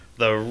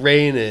the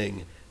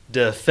reigning,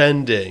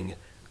 defending,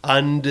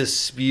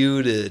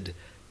 undisputed,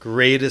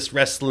 greatest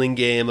wrestling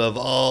game of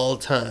all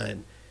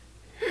time.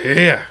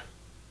 Here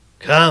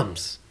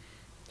comes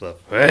the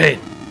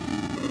pain.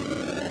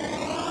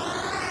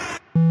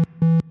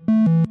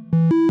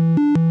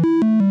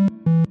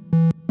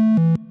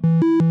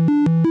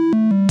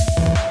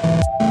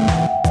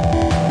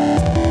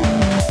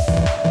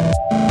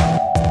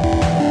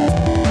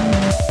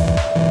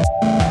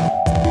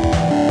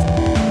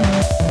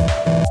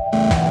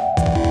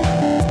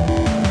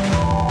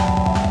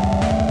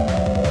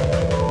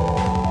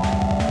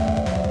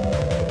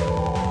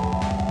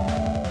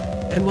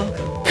 And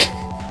welcome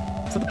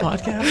to the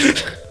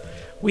podcast.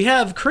 We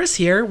have Chris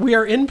here. We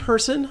are in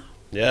person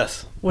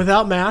Yes,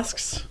 without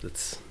masks.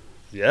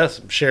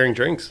 I'm sharing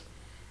drinks.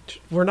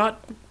 We're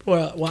not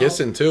well.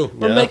 Kissing too.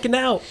 We're Yeah. making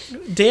out.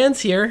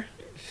 Dan's here.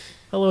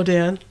 Hello,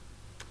 Dan.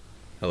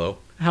 Hello.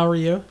 How are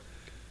you?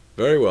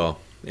 Very well.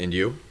 And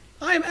you?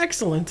 I'm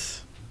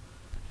excellent.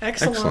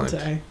 Excellent.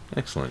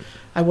 Excellent.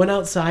 I went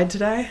outside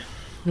today.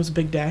 It was a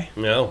big day.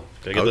 No,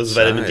 gotta get those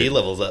Outside. vitamin D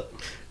levels up.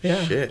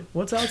 Yeah. Shit.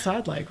 What's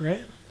outside like,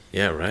 right?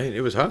 Yeah, right.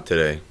 It was hot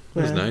today.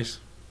 It was Yeah. nice.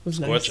 It was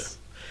Scorcher.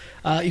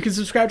 nice. You can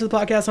subscribe to the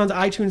podcast on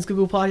iTunes,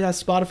 Google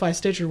Podcasts, Spotify,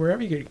 Stitcher,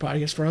 wherever you get your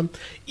podcasts from.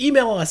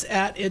 Email us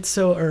at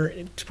or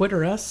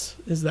Twitter us.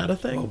 Is that a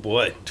thing? Oh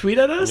boy, Tweet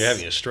at us. you're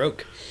having a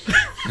stroke.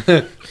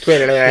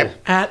 Twitter.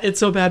 At It's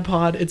So Bad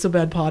Pod,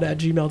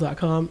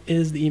 @gmail.com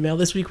is the email.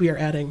 This week we are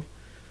adding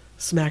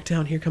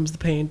SmackDown Here Comes the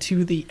Pain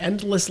to the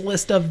endless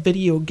list of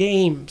video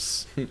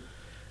games.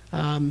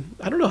 I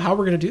don't know how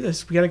we're going to do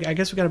this. I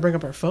guess we got to bring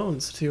up our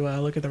phones to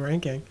look at the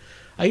ranking.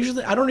 I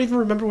don't even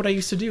remember what I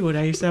used to do.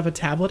 I used to have a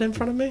tablet in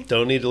front of me.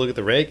 Don't need to look at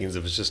the rankings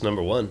if it's just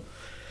number one.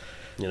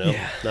 You know,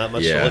 Yeah. not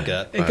much Yeah. to look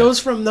at. It goes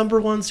from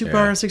number 1 Super Yeah.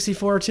 Mario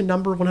 64 to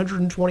number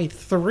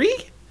 123,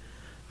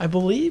 I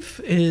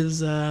believe, is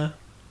Home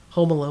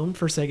Alone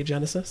for Sega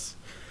Genesis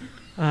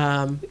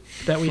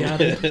that we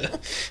added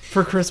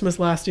for Christmas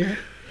last year.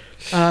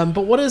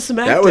 But what is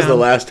SmackDown? That was the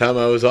last time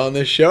I was on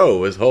this show.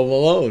 Was Home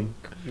Alone.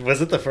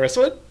 Was it the first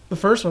one? The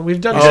first one. We've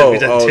done we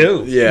done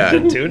two. Yeah. We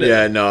did two now.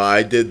 Yeah. No,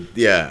 I did.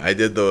 Yeah, I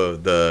did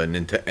the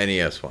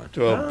NES one.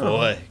 Oh,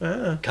 boy.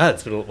 Ah. God,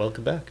 it's been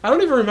welcome back. I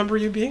don't even remember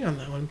you being on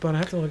that one, but I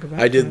have to look it back.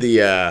 I did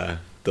the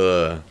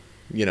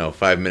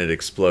 5-minute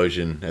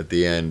explosion at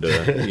the end.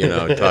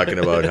 Talking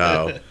about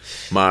how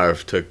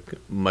Marv took a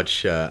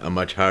much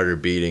harder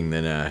beating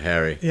than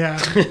Harry. Yeah.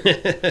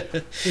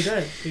 He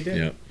did.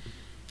 Yeah.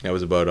 That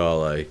was about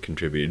all I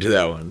contributed to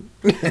that one.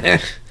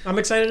 I'm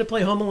excited to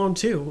play Home Alone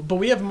 2, but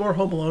we have more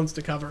Home Alones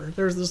to cover.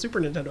 There's the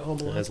Super Nintendo Home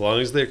Alone. As long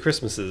as they're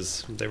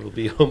Christmases, there will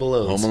be Home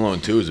Alone. Home Alone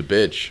 2 is a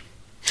bitch.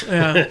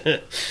 Yeah.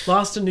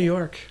 Lost in New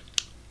York.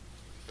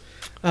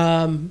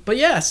 But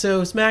yeah,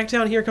 so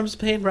SmackDown Here Comes the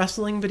Pain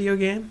wrestling video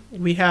game.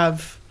 We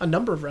have a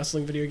number of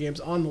wrestling video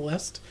games on the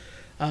list.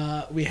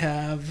 We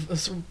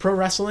have Pro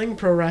Wrestling,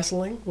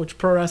 which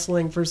Pro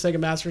Wrestling for Sega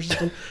Master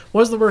System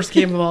was the worst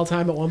game of all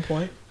time at one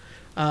point.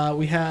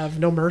 We have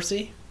No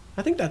Mercy.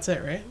 I think that's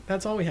it, right?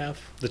 That's all we have.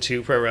 The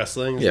two pro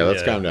wrestling. Yeah,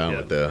 let's calm down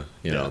with the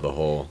Yeah. the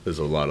whole. There's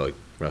a lot of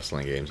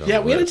wrestling games on Yeah,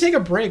 the we had to list. take a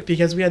break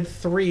because we had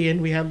 3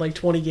 and we had like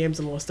 20 games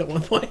on the list at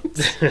one point.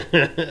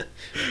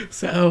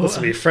 So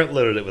We front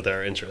loaded it with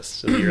our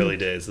interest in the early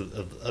days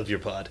of your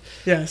pod.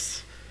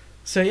 yes.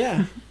 So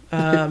yeah,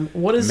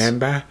 what is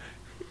Remember?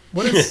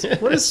 what is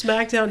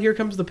SmackDown Here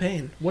Comes the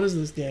Pain? What is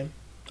this game?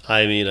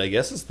 I mean, I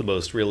guess it's the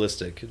most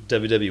realistic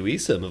WWE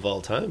sim of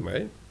all time,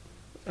 right?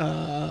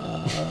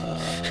 I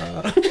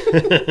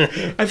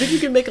think you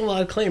can make a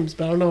lot of claims,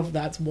 but I don't know if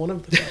that's one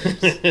of the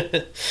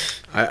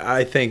claims.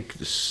 I think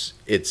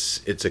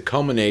it's a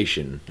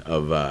culmination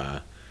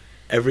of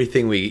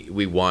everything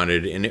we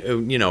wanted,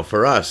 and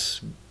for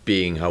us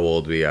being how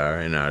old we are,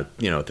 and our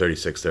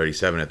 36,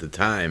 37 at the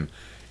time,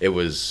 it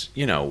was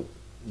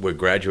we're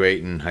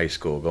graduating high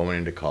school, going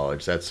into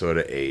college, that sort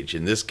of age,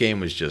 and this game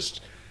was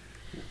just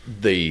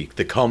the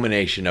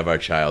culmination of our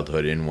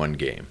childhood in one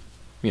game.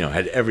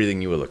 Had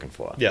everything you were looking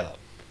for. Yeah.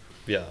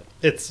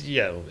 It's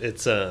you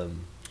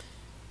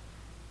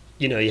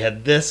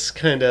had this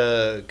kind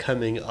of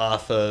coming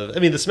off of. I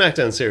mean, the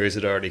SmackDown series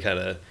had already kind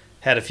of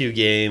had a few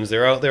games.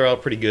 They're all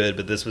pretty good,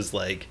 but this was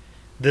like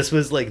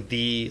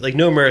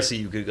No Mercy.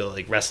 You could go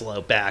like wrestle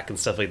out back and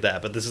stuff like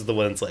that, but this is the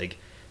ones like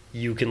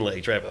you can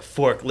like drive a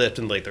forklift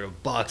and like throw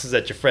boxes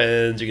at your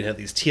friends. You can have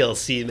these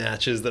TLC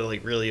matches that are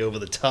like really over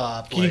the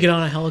top. Can you get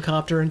on a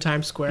helicopter in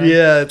Times Square?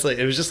 Yeah, it's like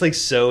it was just like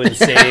so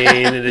insane,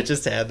 and it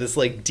just had this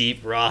like deep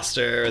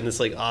roster and this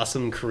like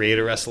awesome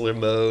creator wrestler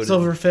mode. There's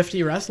over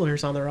 50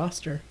 wrestlers on the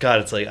roster.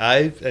 God, it's like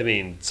I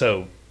mean,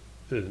 so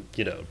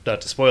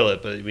not to spoil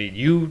it, but I mean,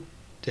 you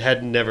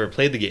had never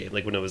played the game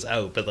like when it was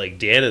out, but like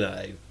Dan and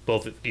I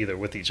both either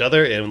with each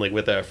other and like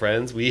with our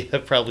friends, we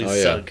have probably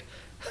sunk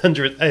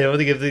hundreds. I don't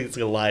think it's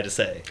a lie to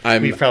say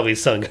we've probably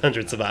sunk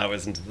hundreds of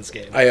hours into this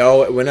game.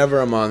 Whenever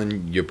I'm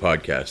on your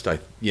podcast,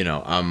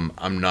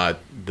 I'm not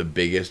the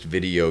biggest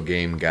video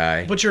game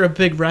guy. But you're a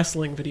big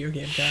wrestling video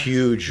game guy.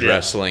 Huge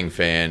wrestling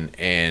fan,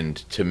 and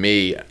to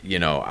me,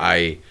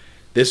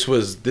 this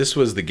was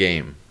the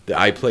game.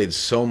 I played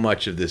so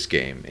much of this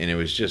game, and it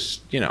was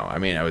just, I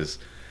mean, I was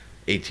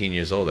 18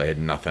 years old. I had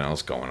nothing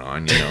else going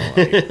on,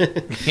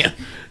 yeah.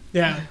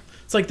 Yeah.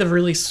 It's like the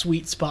really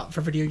sweet spot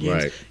for video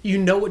games. Right. You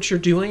know what you're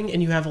doing,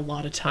 and you have a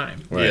lot of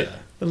time. Right.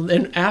 Yeah.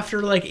 And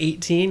after like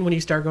 18, when you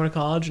start going to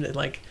college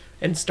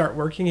and start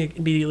working,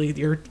 immediately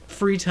your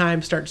free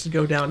time starts to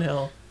go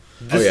downhill.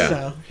 Oh yeah.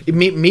 So,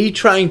 Me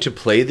trying to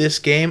play this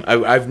game.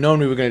 I've known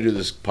we were going to do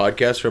this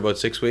podcast for about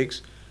 6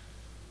 weeks.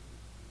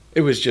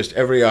 It was just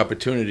every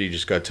opportunity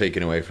just got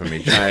taken away from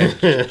me.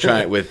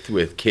 Trying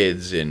with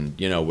kids and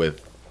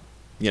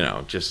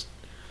just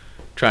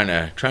trying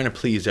to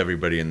please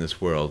everybody in this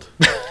world.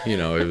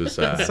 It was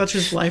such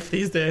is life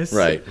these days.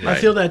 Right. I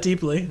feel that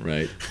deeply.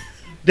 Right.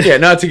 Yeah,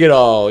 not to get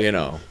all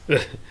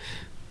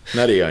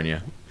nutty on you.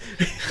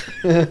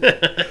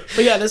 But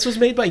yeah, this was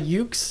made by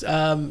Ukes,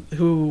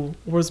 who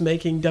was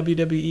making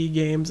WWE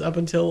games up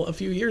until a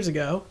few years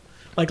ago,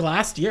 like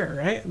last year,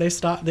 right? They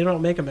stopped. They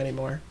don't make them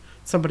anymore.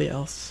 Somebody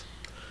else.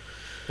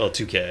 Well,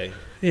 2K.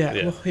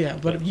 Yeah.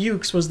 But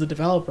Ukes was the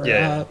developer.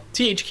 Yeah.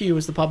 THQ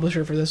was the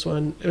publisher for this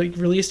one. It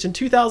released in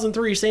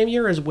 2003, same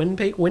year as Wind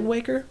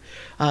Waker,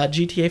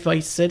 GTA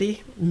Vice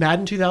City,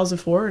 Madden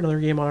 2004, another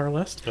game on our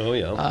list. Oh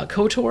yeah.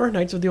 KOTOR,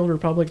 Knights of the Old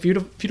Republic,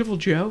 Beautiful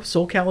Joe,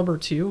 Soul Calibur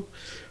 2,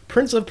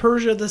 Prince of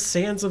Persia: The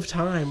Sands of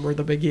Time were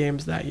the big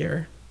games that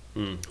year.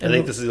 I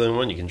think this is the only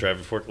one you can drive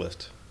a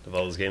forklift of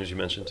all those games you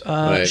mentioned.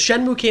 Right.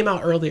 Shenmue came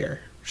out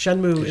earlier.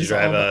 Shenmue Can you is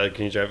drive all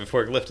can you drive a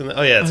forklift in that?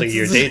 Oh yeah, it's like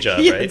your day job,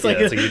 Yeah, right? it's like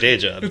it's like your day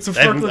job. it's a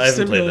I haven't forklift played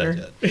simulator.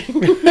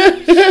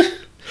 that yet.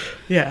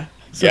 Yeah.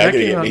 So Yeah, I that gotta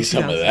came get out me in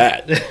some of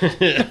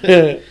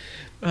 2000.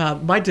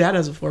 that. My dad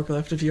has a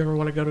forklift if you ever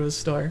want to go to his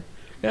store.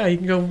 Yeah, you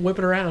can go whip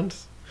it around.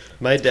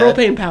 My dad.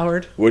 Propane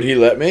powered. Would he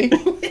let me?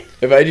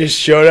 If I just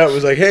showed up and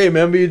was like, hey,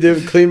 remember you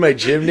did clean my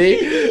chimney?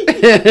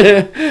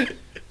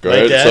 Go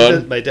ahead,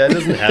 son. My dad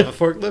doesn't have a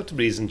forklift, but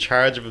he's in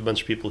charge of a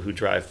bunch of people who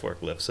drive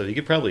forklifts. So he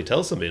could probably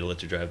tell somebody to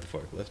let you drive the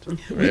forklift.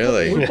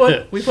 Really?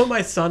 We put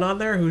my son on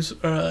there, who's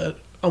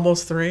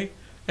almost 3,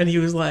 and he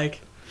was like,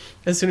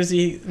 as soon as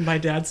my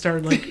dad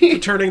started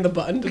like turning the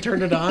button to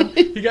turn it on,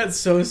 he got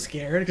so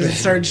scared because it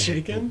started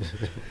shaking.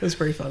 It was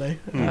pretty funny.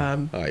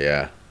 Oh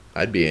yeah,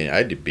 I'd be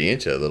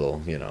into a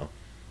little,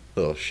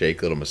 little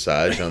shake, little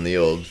massage on the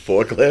old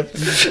forklift.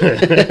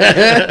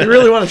 You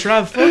really want to try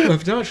the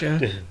forklift, don't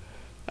you?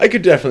 I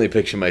could definitely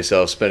picture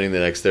myself spending the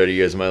next 30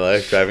 years of my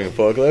life driving a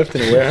forklift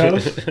in a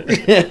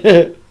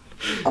warehouse.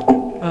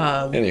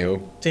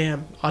 Anywho,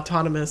 Damn,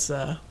 autonomous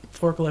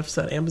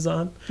forklifts at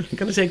Amazon.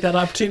 Gonna take that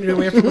opportunity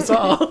away from us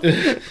all.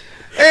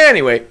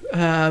 anyway,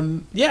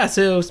 Yeah,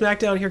 so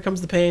SmackDown, Here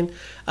Comes the Pain.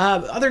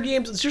 Other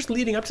games, it's just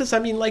leading up to this. I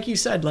mean, like you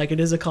said, like it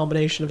is a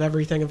combination of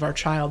everything of our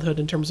childhood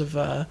in terms of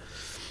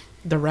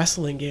the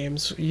wrestling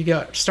games. You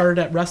got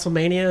started at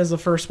WrestleMania as the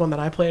first one that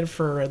I played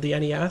for the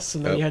NES,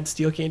 and then you had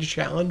Steel Cage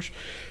Challenge,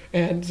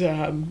 and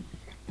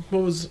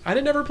I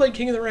didn't ever play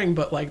King of the Ring,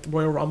 but like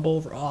Royal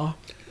Rumble, Raw.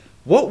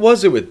 what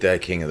was it with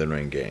that King of the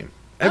Ring game?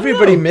 I don't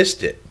Everybody know.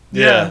 missed it.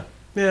 Yeah,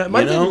 it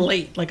might have know? been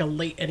late, like a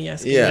late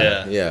NES game.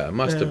 Yeah, it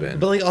must have Yeah. been.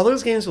 But like all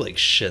those games were like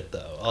shit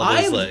though. All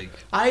those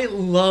I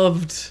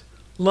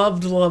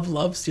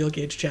loved Steel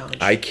Cage Challenge.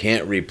 I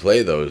can't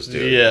replay those,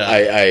 dude. Yeah.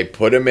 I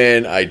put them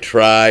in, I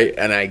try,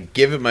 and I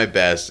give it my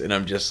best, and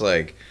I'm just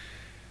like,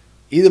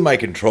 either my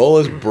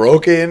controller's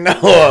broken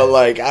or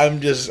like I'm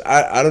just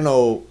I don't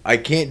know, I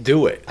can't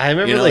do it. I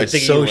remember, like, it's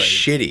thinking, so like-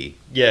 shitty.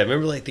 Yeah, I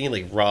remember like thinking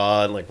like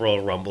Raw and like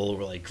Royal Rumble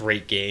were like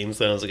great games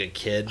when I was like a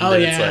kid. And Oh,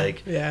 then yeah, it's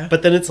like, yeah.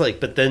 But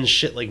then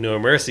shit like No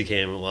Mercy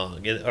came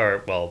along,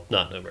 or well,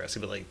 not No Mercy,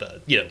 but like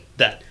the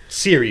that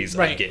series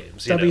right. of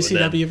games.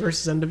 WCW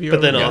versus NWO.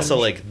 But then Revenge. also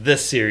like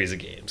this series of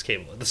games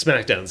came along. The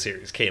SmackDown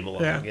series came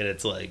along, Yeah. and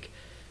it's like,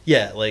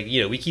 yeah, like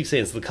we keep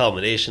saying it's the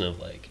culmination of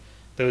like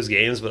those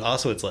games, but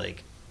also it's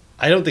like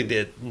I don't think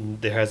that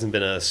there hasn't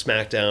been a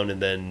SmackDown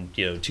and then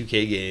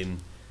 2K game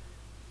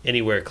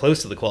anywhere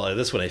close to the quality of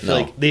this one. I feel No.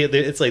 like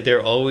it's like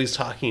they're always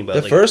talking about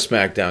The like, first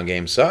SmackDown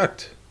game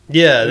sucked.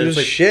 yeah, it and was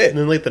it's like shit. and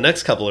then like the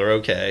next couple are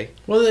okay.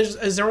 Well, this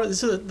is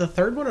the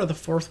third one or the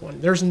fourth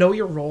one? There's Know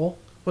Your Role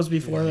was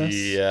before this.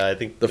 Yeah, I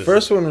think The this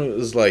first is- one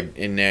was like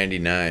in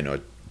 99 or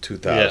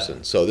 2000.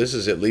 Yeah. So this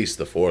is at least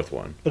the fourth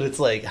one. But it's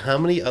like how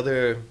many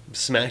other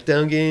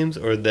SmackDown games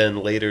or then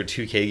later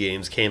 2K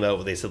games came out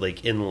where they said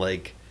like in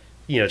like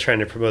trying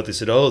to promote, they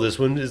said, oh, this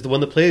one is the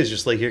one that plays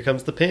just like Here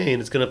Comes the Pain.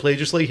 It's going to play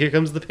just like Here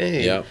Comes the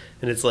Pain. Yep.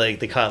 And it's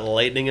like they caught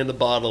lightning in the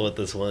bottle with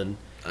this one.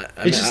 I It's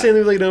mean, just saying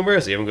they're like No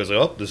Mercy. Everyone goes,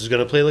 oh, this is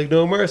going to play like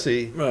No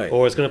Mercy. Right.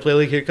 Or it's going to play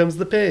like Here Comes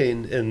the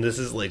Pain. And this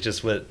is like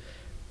just for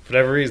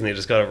whatever reason, they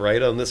just got it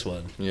right on this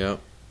one. Yeah.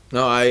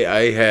 No,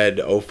 I had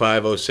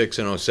 05, 06,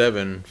 and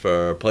 07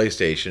 for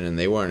PlayStation, and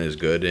they weren't as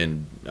good.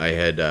 And I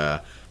had,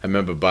 I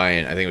remember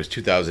buying, I think it was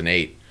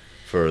 2008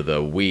 for the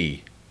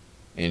Wii,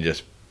 and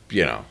just,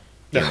 being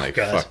Oh, like,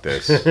 God. fuck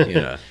this,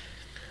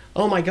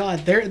 Oh my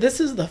God! This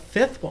is the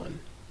fifth one.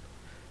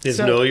 Is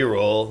So- Know Your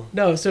Role.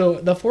 No, so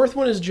the fourth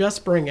one is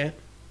Just Bring It.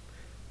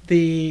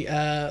 The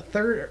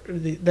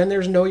then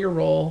there's Know Your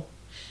Role,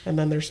 and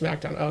then there's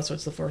SmackDown. Oh, so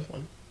it's the fourth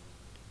one.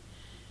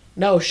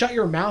 No, Shut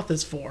Your Mouth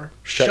is 4.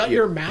 Shut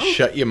Your Mouth?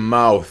 Shut your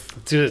mouth.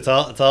 Dude, it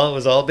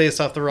was all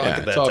based off the rock Yeah,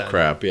 at that it's all time.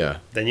 crap, yeah.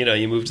 Then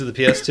you move to the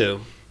PS2.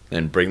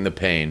 And Bring the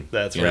Pain.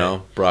 That's you right.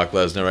 know, Brock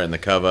Lesnar right in the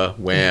cover.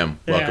 Wham.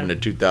 Yeah. Welcome to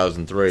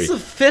 2003. This is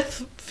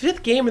the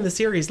fifth game in the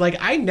series. Like,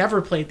 I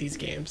never played these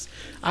games.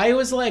 I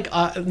was like,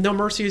 No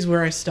Mercy is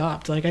where I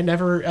stopped. Like,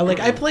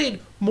 I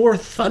played more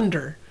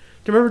Thunder.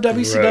 Do you remember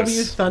WCW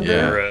Gross. Thunder?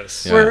 Yeah.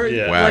 Gross. Where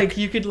Yeah. Whack. like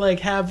you could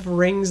like have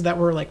rings that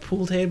were like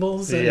pool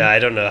tables. And, Yeah, I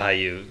don't know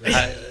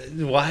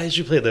why did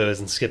you play those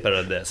and skip out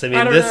on this? I mean,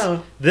 I don't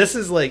know. this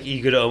is like,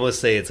 you could almost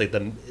say it's like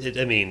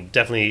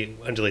definitely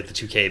under like the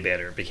 2K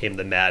banner, it became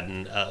the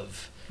Madden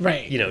of,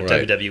 right.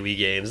 Right. WWE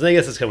games. And I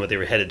guess that's kind of what they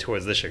were headed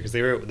towards this year, because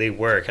they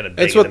were kind of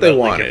It's banging what they them out,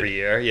 like, wanted. every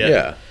year. Yeah.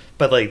 Yeah.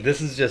 But like,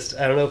 this is just,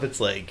 I don't know if it's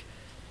like,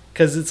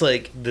 because it's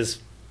like this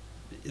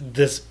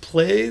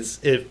plays,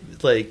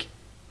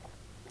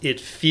 it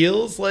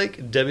feels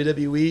like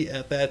WWE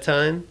at that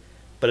time,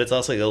 but it's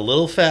also like a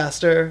little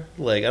faster.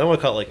 Like, I don't want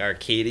to call it like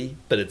arcadey,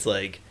 but it's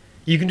like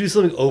you can do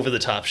something over the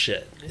top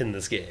shit in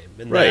this game,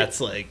 and Right. that's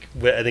like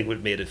I think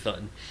what made it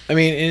fun. I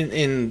mean,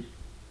 in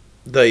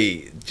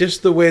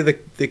just the way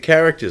the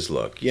characters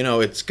look,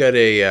 it's got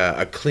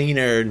a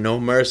cleaner, No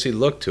Mercy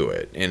look to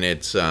it, and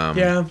it's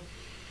Yeah.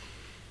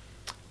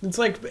 It's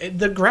like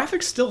the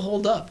graphics still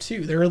hold up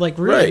too. They're like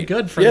really Right.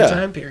 good for Yeah. the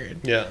time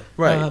period. Yeah,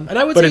 right. And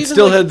I would but say it even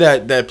still like-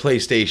 had that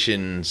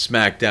PlayStation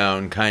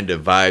SmackDown kind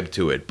of vibe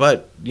to it.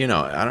 But I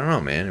don't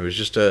know, man. It was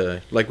just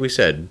like we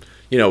said,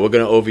 we're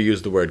gonna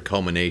overuse the word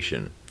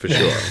culmination for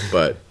sure,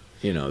 but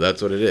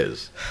that's what it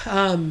is.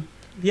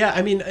 Yeah,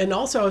 I mean, and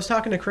also I was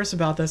talking to Chris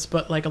about this,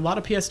 but like a lot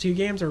of PS2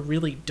 games are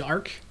really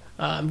dark.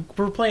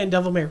 We're playing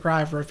Devil May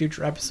Cry for a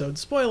future episode,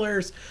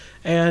 spoilers,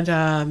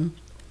 and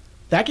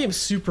that game's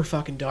super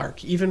fucking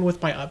dark, even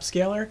with my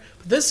upscaler.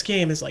 But this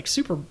game is like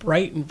super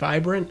bright and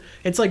vibrant.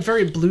 It's like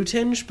very blue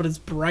tinged, but it's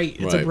bright.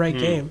 It's a Right. bright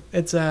game.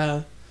 It's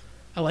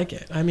I like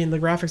it. I mean, the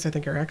graphics I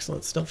think are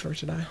excellent still for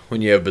today.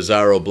 When you have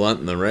Bizarro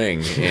Blunt in the ring,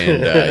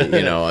 and at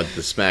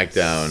the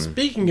SmackDown.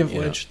 Speaking of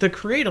which, the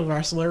Creator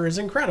Wrestler is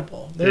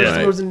incredible. There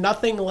Yeah. was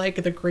nothing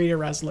like the Creator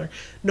Wrestler.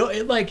 No,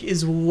 it like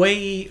is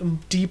way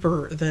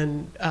deeper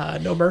than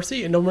No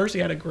Mercy, and No Mercy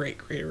had a great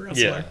Creator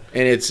Wrestler. yeah.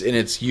 And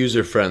it's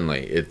user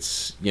friendly.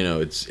 It's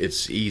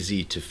it's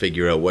easy to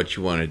figure out what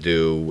you want to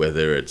do,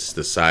 whether it's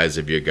the size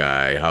of your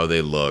guy, how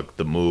they look,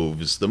 the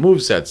moves. The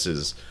move sets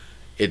is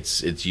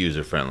it's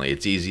user friendly.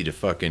 It's easy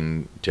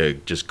to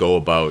just go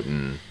about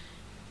and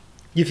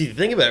If you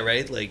think about it,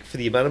 right, like for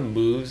the amount of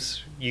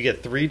moves, you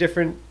get 3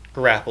 different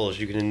grapples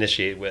you can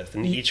initiate with,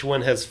 and each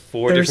one has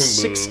 4 There's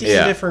different moves. 16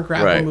 Yeah, different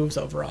grapple right. moves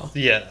overall.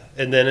 Yeah,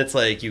 and then it's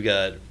like you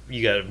got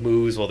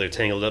moves while they're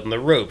tangled up in the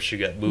ropes. You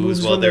got moves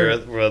Moves while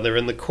when they're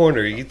in the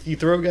corner. You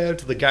throw a guy out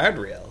to the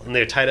guardrail, and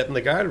they're tied up in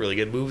the guardrail. You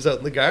get moves out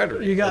in the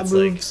guardrail. You got It's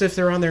moves if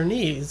they're on their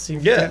knees.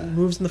 You've Yeah. got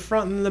moves in the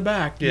front and in the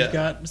back. You've Yeah.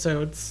 got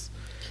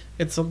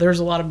it's there's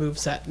a lot of move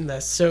set in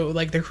this. So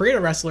like the Creator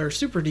Wrestler is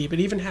super deep. It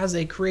even has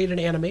a create an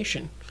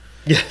animation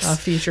yes.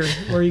 feature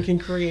where you can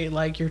create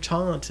like your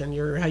taunt and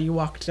how you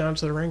walk down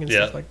to the ring and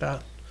Yeah. stuff like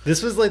that.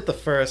 This was like the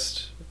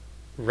first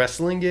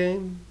wrestling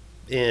game,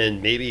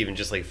 and maybe even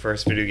just like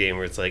first video game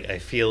where it's like I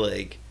feel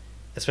like,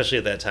 especially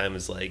at that time,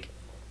 is like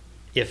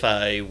if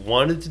I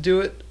wanted to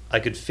do it, I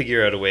could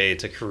figure out a way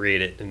to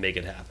create it and make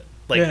it happen.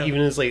 Like Yeah.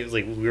 even as like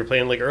we were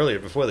playing like earlier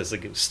before this,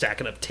 like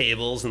stacking up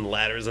tables and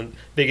ladders and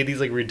making these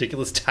like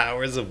ridiculous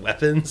towers of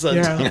weapons on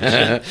Yeah.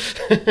 top of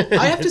shit.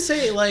 I have to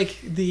say, like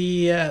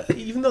the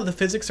even though the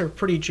physics are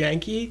pretty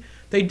janky,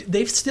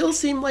 they still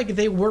seem like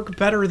they work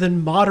better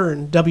than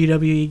modern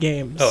WWE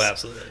games. Oh,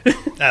 absolutely,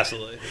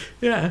 absolutely.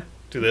 yeah.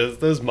 Dude,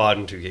 those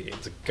modern 2K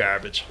games are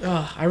garbage.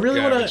 I really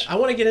want Garbage. to. I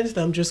want to get into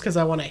them just because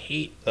I want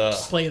to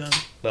play them.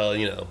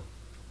 Well,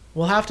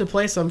 We'll have to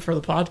play some for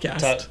the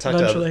podcast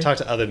eventually. talk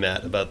to other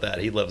Matt about that.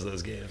 He loves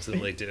those games. And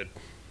like, dude,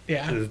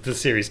 yeah, the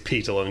series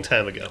peaked a long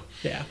time ago.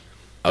 yeah.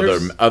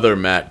 There's- other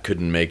Matt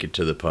couldn't make it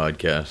to the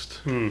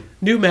podcast.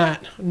 New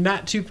Matt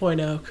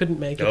 2.0 couldn't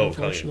make it. Oh, calling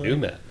him unfortunately. new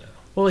Matt now.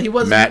 Well, he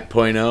was Matt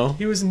Point oh.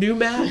 He was new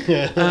Matt,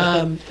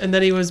 and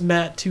then he was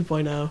Matt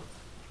 2.0.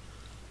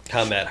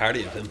 How Matt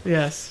Hardy of him.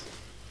 Yes.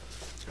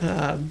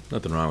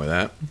 Nothing wrong with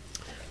that.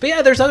 But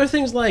yeah, there's other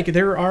things like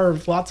there are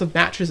lots of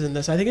matches in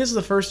this. I think this is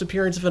the first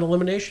appearance of an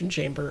elimination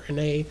chamber in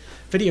a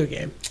video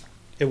game.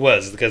 It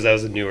was because that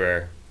was a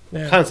newer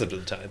Yeah. concept at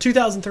the time.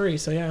 2003,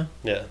 so yeah.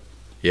 Yeah.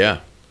 Yeah.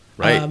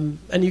 Right.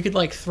 And you could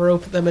like throw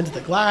them into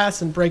the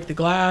glass and break the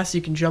glass.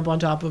 You can jump on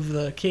top of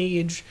the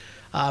cage.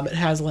 It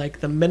has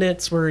like the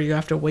minutes where you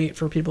have to wait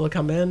for people to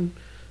come in.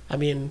 I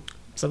mean,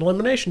 it's an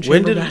elimination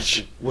chamber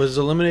match. Was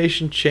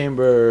Elimination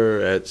Chamber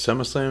at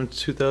SummerSlam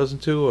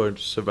 2002 or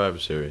Survivor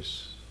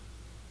Series?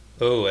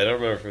 Oh, I don't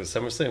remember if it was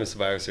SummerSlam or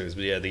Survivor Series,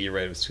 but yeah, I think you're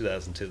right. It was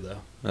 2002 though.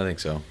 I think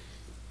so.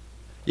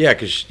 Yeah,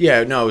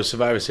 it was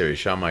Survivor Series.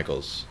 Shawn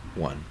Michaels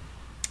won.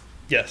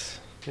 Yes.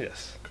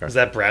 Yes. Okay. Was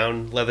that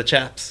brown leather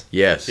chaps?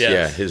 Yes,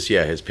 Yes.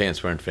 his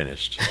pants weren't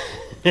finished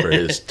for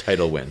his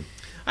title win.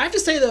 I have to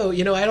say though,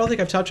 I don't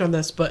think I've touched on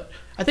this, but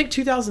I think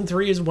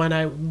 2003 is when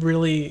I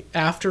really,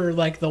 after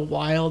like the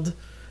Wild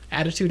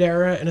Attitude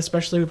Era, and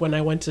especially when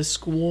I went to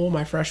school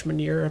my freshman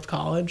year of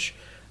college,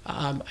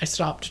 I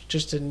stopped,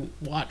 just didn't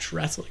watch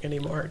wrestling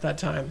anymore at that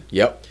time.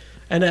 Yep.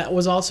 And it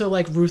was also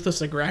like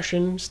Ruthless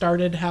Aggression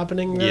started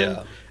happening then.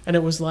 Yeah. And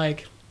it was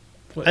like...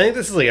 I think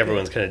this is like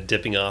everyone's kind of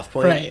dipping off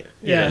point. Right,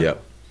 yeah.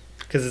 Yep.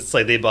 Because it's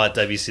like they bought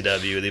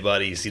WCW, they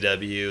bought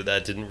ECW,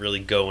 that didn't really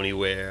go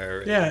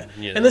anywhere. Yeah.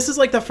 You know. And this is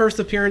like the first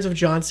appearance of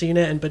John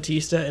Cena and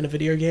Batista in a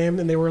video game,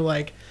 and they were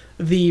like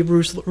the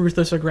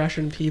Ruthless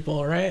Aggression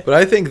people, right? But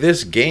I think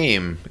this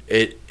game,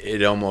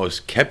 it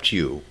almost kept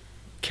you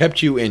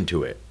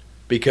into it,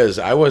 because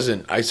I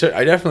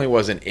definitely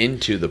wasn't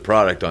into the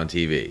product on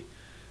TV,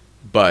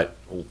 but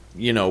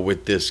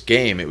with this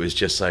game, it was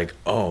just like,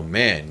 oh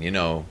man,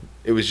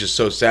 it was just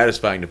so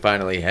satisfying to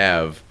finally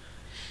have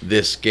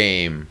this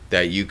game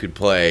that you could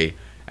play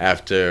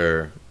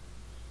after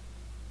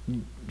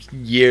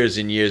years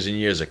and years and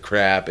years of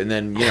crap, and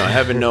then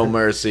having No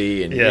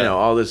Mercy and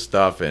all this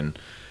stuff, and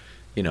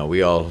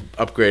we all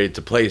upgraded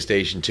to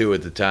PlayStation 2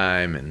 at the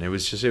time, and it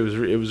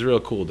was real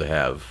cool to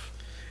have.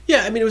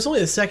 Yeah, I mean, it was only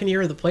the second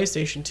year of the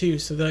PlayStation 2,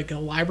 so the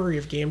library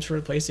of games for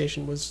the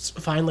PlayStation was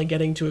finally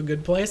getting to a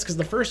good place, because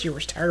the first year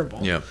was terrible.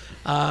 Yeah.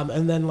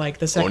 And then like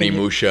the second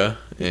Onimusha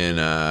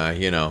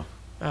and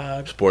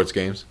sports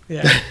games.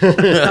 Yeah.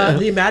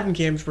 The Madden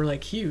games were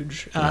like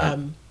huge.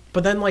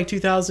 But then like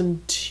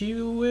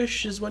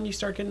 2002-ish is when you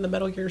start getting the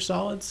Metal Gear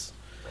Solids,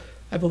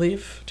 I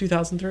believe,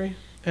 2003.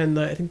 And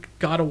I think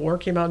God of War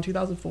came out in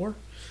 2004.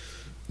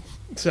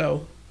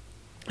 So,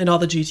 and all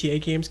the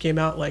GTA games came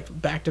out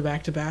like back to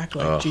back to back,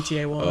 like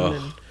GTA 1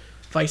 and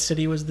Vice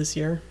City was this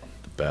year.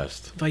 The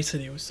best. Vice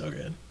City was so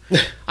good.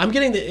 I'm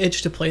getting the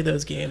itch to play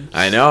those games.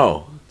 I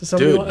know.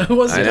 Dude,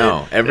 I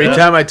know. Every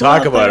time I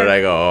talk about it,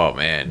 I go, oh,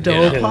 man.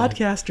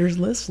 Podcasters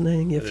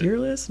listening, if you're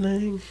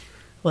listening,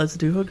 let's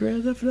do a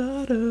Grand Theft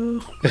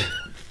Auto.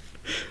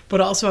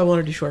 But also, I want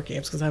to do short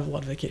games because I have a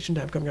lot of vacation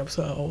time coming up,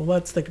 so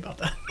let's think about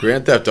that.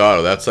 Grand Theft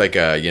Auto, that's like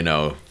a,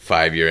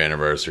 5-year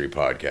anniversary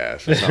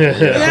podcast or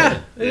something.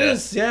 Yeah, it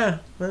is, yeah.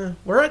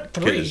 We're at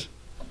 3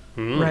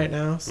 right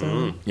now,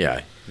 so.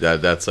 Yeah,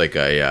 that's like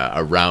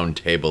a round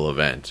table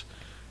event.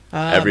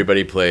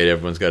 Everybody played.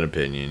 Everyone's got an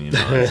opinion,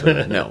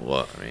 So,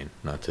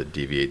 not to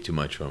deviate too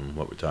much from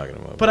what we're talking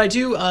about. But I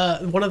do.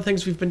 One of the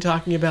things we've been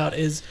talking about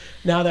is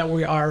now that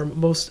we are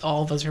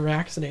all of us are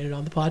vaccinated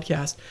on the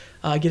podcast,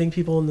 getting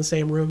people in the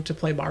same room to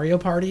play Mario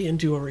Party and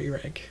do a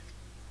re-rank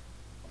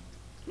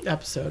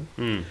episode.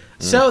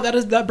 So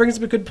that brings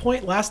up a good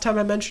point. Last time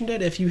I mentioned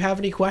it. If you have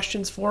any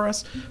questions for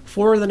us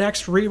for the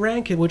next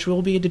re-rank, which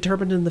will be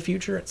determined in the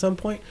future at some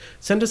point,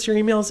 send us your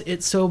emails,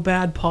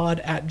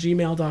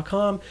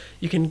 itsobadpod@gmail.com.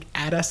 You can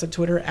add us at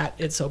Twitter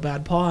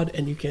 @itsobadpod,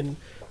 and you can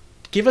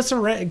give us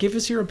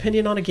your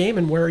opinion on a game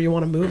and where you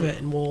want to move it,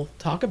 and we'll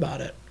talk about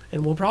it.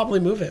 And we'll probably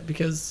move it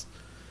because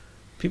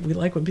we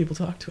like when people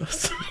talk to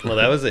us. Well,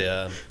 that was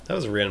a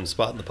random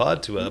spot in the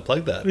pod to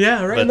plug that.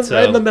 Yeah, right in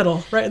the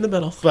middle.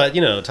 But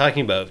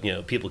talking about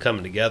people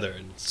coming together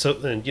and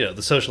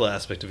the social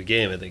aspect of a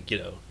game, I think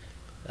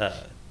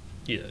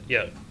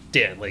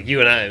Dan, like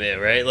you and I, man,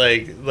 right?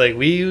 Like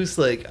we used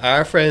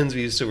our friends.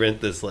 We used to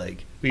rent this we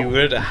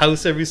rented a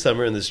house every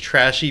summer in this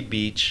trashy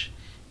beach,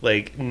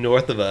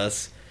 north of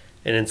us,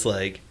 and it's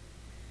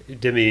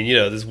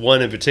there's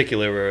one in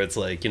particular where it's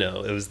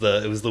it was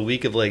the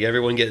week of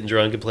everyone getting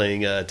drunk and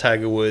playing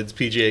Tiger Woods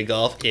PGA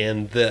golf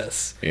and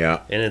this. Yeah.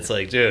 And it's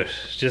dude,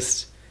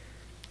 just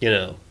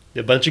a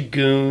bunch of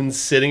goons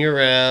sitting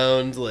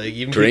around,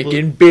 even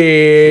drinking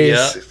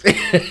beers.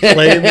 Yeah.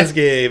 Playing this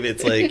game.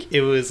 It's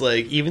it was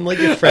even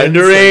your friends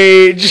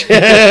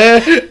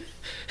underage.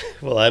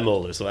 Well, I'm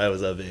older, so I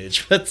was of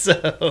age, but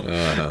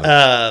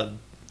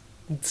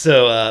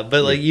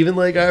but even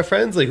our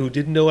friends who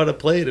didn't know how to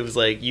play it, it was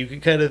you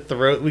could kind of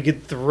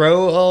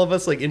throw all of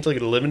us into an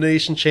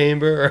elimination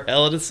chamber or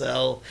Hell in a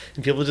Cell,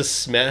 and people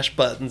just smash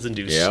buttons and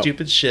do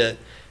stupid shit,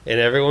 and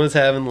everyone was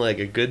having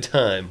a good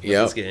time with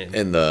this game.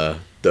 And the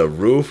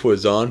roof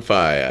was on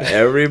fire.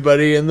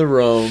 Everybody in the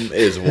room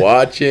is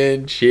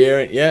watching,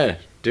 cheering. Yeah,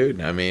 dude.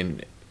 I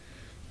mean,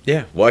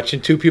 yeah,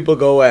 watching two people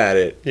go at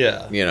it.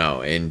 Yeah.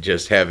 And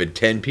just having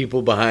 10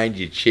 people behind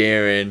you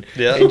cheering.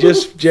 Yeah. And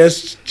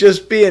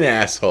just being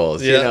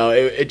assholes. Yeah.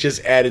 It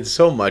just added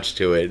so much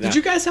to it. Did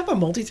you guys have a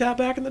multi-tap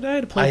back in the day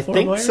to play I 4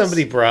 think players? I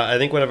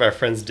think one of our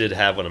friends did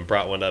have one and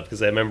brought one up,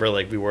 because I remember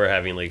we were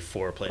having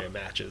 4-player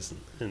matches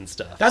and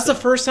stuff. That's the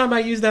first time I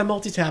used that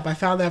multi-tap. I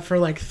found that for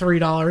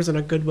 $3 in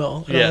a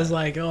Goodwill. And I was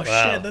like, oh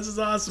shit, this is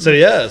awesome. So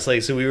yeah,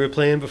 it's so we were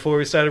playing before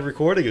we started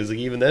recording. It was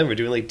even then we're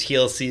doing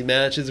TLC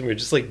matches, and we're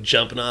just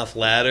jumping off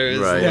ladders.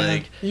 Right.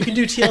 And, you can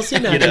do TLC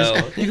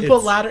matches.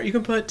 You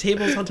can put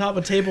tables on top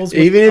of tables.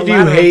 With even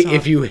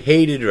if you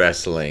hated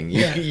wrestling,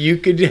 you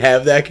could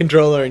have that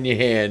controller in your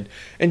hand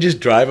and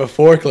just drive a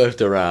forklift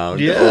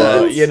around,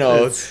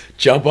 or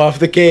jump off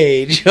the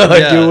cage, or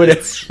do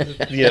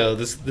whatever.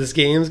 This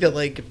game's got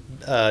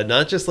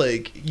not just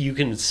you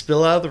can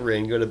spill out of the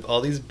ring, go to all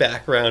these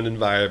background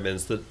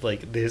environments that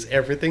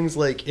everything's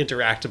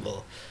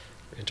interactable.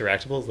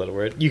 interactable, is that a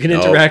word? You can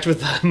No. interact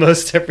with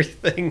most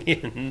everything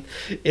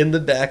in the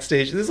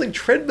backstage. There's like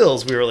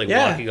treadmills we were like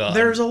walking Yeah, on.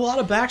 there's a lot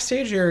of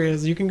backstage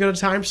areas. You can go to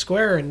Times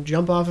Square and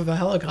jump off of a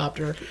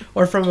helicopter,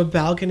 or from a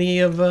balcony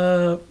of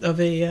a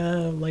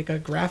like a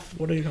graph.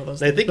 What do you call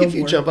those? And I think if you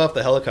Billboard. jump off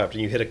the helicopter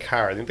and you hit a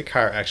car, I think the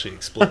car actually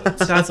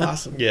explodes. That's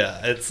awesome. Yeah,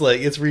 it's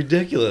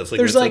ridiculous. Like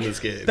There's what's like in this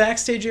game.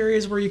 backstage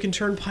areas where you can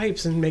turn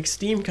pipes and make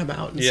steam come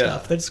out and Yeah.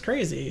 stuff. That's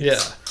crazy. Yeah.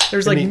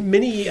 There's I like mean-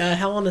 mini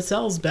Hell in a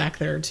Cells back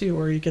there too,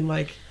 where you can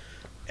like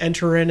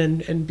enter in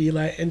and be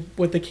like and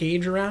with the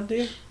cage around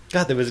you.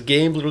 God, there was a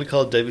game literally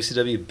called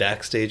WCW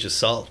Backstage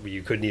Assault where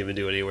you couldn't even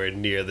do anywhere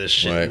near this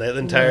shit. Right. And that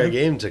entire Yeah.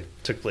 game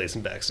took place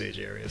in backstage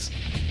areas.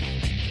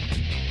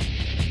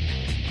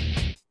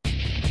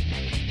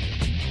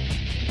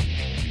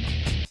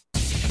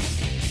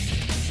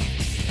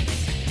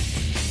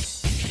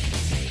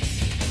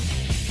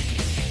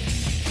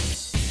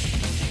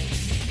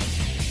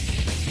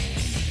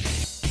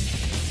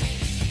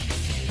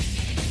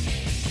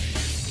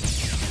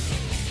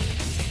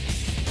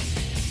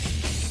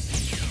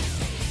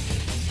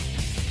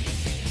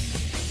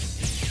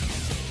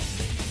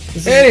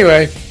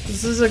 Anyway,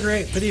 This is a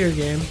great video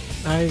game.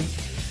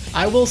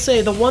 I will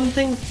say the one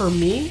thing for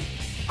me,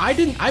 I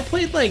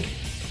played like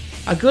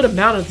a good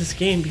amount of this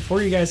game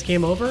before you guys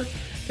came over.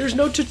 There's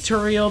no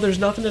tutorial, there's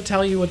nothing to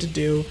tell you what to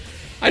do.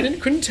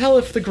 Couldn't tell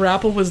if the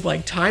grapple was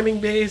like timing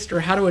based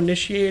or how to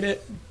initiate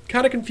it.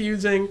 Kind of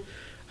confusing.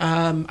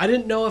 I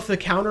didn't know if the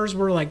counters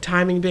were like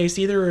timing based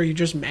either, or you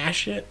just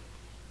mash it.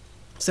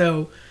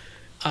 So,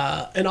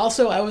 and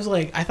also I was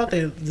like, I thought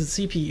the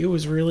CPU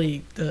was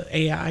really, the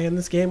AI in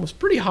this game was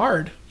pretty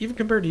hard, even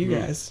compared to you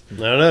guys. I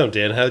don't know,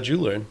 Dan, how'd you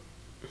learn?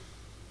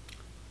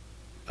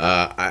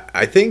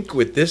 I think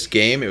with this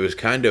game, it was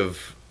kind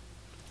of,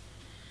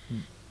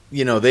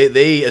 you know,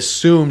 they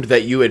assumed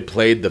that you had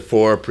played the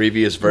 4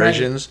 previous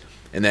versions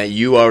and that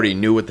you already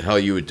knew what the hell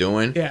you were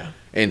doing. Yeah.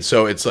 And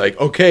so it's like,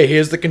 okay,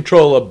 here's the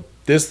controller.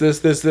 This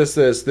does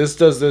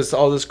this,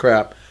 all this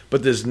crap.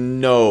 But there's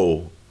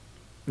no,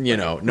 you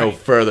know, no Right.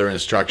 further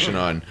instruction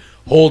on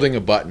holding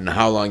a button,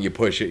 how long you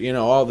push it, you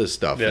know, all this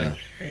stuff. Yeah. And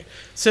Right.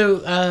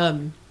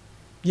 So,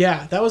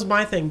 yeah, that was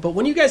my thing. But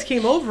when you guys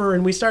came over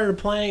and we started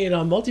playing it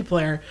on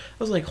multiplayer, I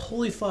was like,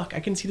 holy fuck, I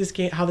can see this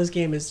game, how this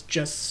game is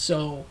just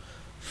so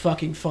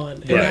fucking fun.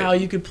 And Right. how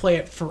you could play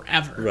it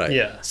forever. Right.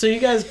 Yeah. So you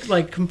guys,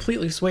 like,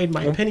 completely swayed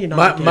my opinion on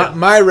My, it.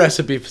 my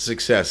recipe for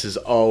success is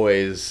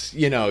always,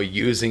 you know,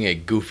 using a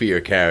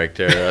goofier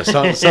character or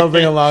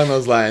something along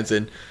those lines.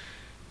 And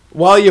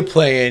while you're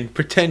playing,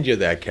 pretend you're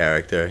that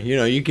character. You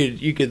know, you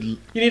could. You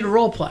need a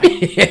role play.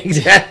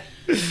 Exactly.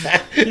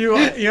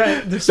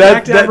 The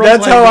SmackDown role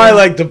That's play how I game.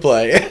 like to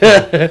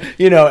play.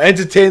 You know,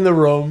 entertain the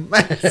room.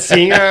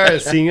 seeing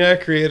our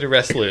creative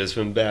wrestlers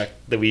from back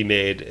that we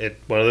made at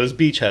one of those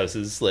beach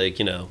houses, like,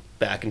 you know,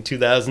 back in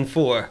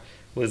 2004,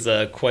 was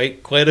quite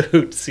a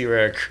hoot to see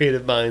where our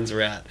creative minds were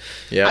at.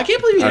 Yeah, I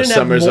can't believe you our didn't have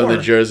summers on the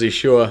more. Jersey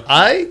Shore.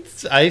 I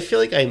feel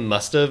like I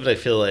must have. I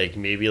feel like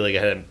maybe like I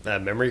had a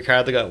memory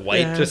card that got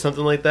wiped Yeah. or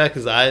something like that,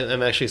 because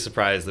I'm actually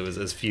surprised there was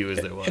as few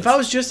as there was. If I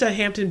was just at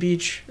Hampton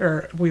Beach,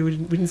 or we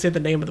didn't say the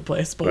name of the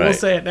place, but we'll Right.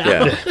 say it now.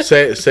 Yeah,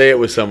 say it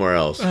was somewhere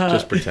else.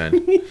 Just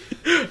pretend.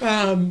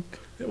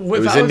 It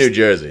was in New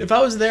Jersey. If I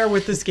was there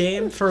with this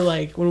game for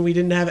like when we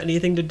didn't have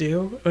anything to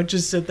do, I would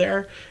just sit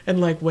there and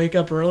like wake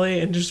up early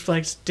and just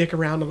like stick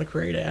around on the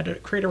create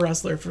a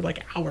wrestler for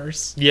like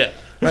hours. yeah,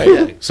 Right.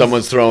 Yeah.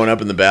 Someone's throwing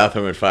up in the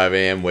bathroom at 5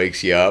 a.m.,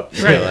 wakes you up.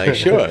 Right. You're like,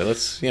 sure,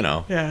 let's, you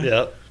know. Yeah.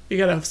 Yep. You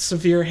got a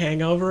severe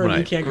hangover and you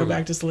Right. can't go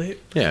back to sleep.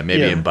 Yeah,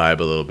 maybe Yeah.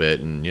 imbibe a little bit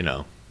and, you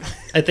know.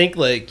 I think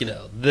like, you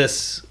know,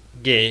 this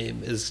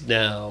game is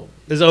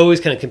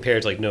always kind of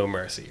compared to like No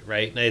Mercy,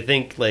 right? And I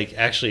think like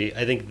actually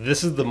I think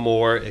this is the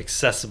more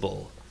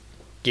accessible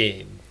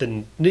game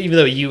than, even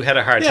though you had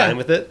a hard Yeah. time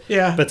with it.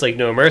 Yeah. But it's like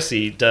No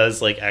Mercy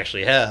does like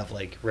actually have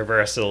like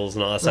reversals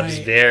and all that stuff. It's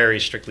Right. very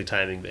strictly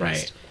timing based.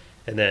 Right.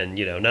 And then,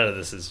 you know, none of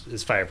this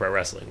is Fire Pro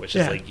Wrestling, which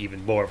Yeah. is like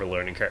even more of a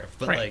learning curve.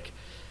 But Right. like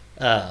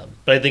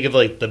but I think of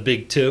like the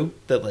big two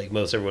that like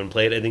most everyone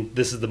played. I think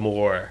this is the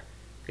more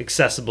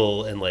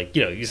accessible, and like,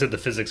 you know, you said the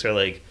physics are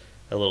like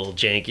a little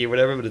janky or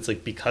whatever, but it's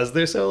like because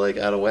they're so like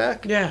out of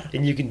whack, Yeah.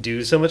 and you can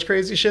do so much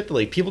crazy shit that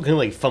like people can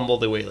like fumble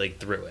their way like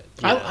through it.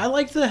 you know? I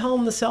liked the Hell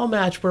in the Cell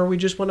match where we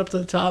just went up to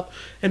the top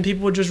and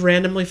people would just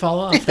randomly fall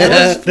off.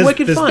 That was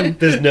wicked fun.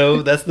 There's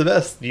no, that's the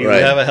best. You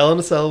Right. have a Hell in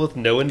a Cell with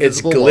no It's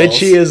invisible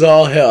glitchy walls. as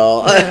all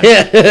hell.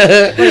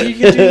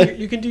 Like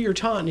you can do your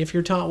taunt. If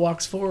your taunt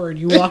walks forward,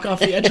 you walk off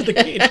the edge of the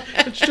cage.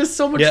 It's just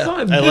so much Yeah,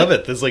 fun. I love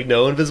it. There's like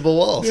no invisible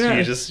walls. Yeah.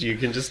 You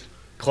can just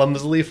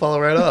clumsily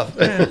fall right off.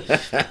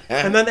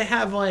 And then they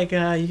have like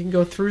you can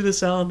go through the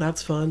cell, and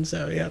that's fun.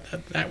 So yeah,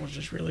 that was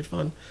just really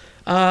fun.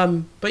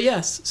 But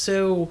yes,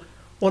 so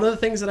one of the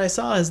things that I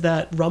saw is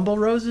that Rumble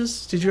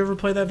Roses. Did you ever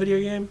play that video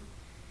game?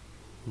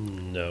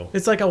 No.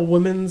 It's like a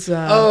women's.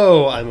 I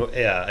know of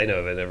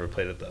it. I never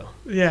played it though.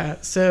 Yeah,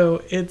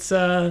 so it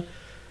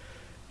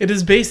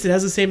is based. It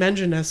has the same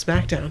engine as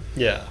SmackDown.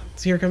 Yeah.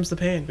 So here comes the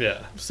pain.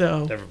 Yeah.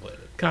 So Never played it.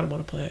 kind of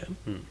want to play it.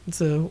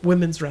 It's a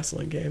women's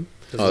wrestling game.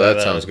 Oh,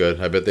 that sounds good.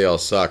 I bet they all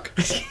suck.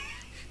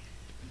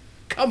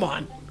 Come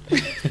on.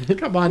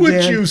 Come on, Would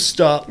Dan. you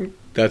stop?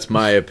 That's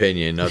my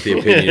opinion, not the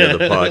opinion of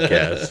the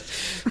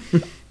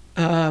podcast.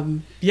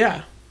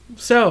 Yeah.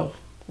 So,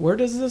 where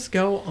does this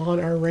go on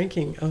our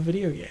ranking of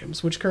video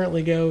games, which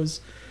currently goes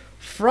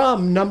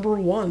from number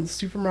 1,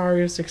 Super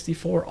Mario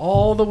 64,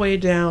 all the way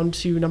down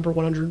to number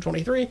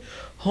 123,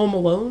 Home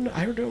Alone?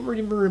 I don't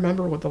even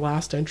remember what the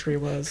last entry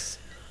was.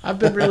 I've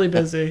been really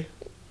busy.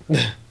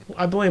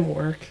 I blame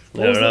work. I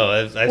don't know.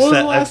 What was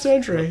the last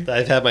entry?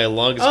 I've had my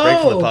longest break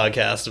from the Oh.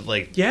 podcast of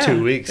like Yeah,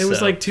 2 weeks. It was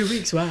so. like 2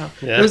 weeks. Wow.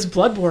 Yeah. It was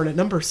Bloodborne at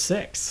number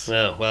 6.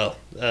 Oh well.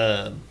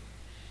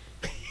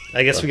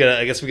 I guess we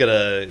gotta.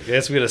 Yeah,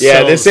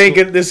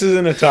 settle this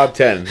isn't a top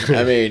 10.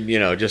 I mean,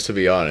 just to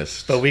be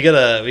honest. But we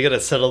gotta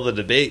settle the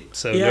debate.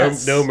 So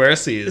Yes. no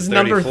mercy is It's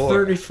 34. number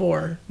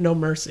 34. No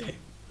Mercy.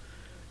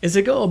 Is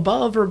it go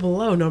above or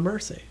below No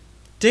Mercy?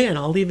 Dan,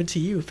 I'll leave it to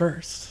you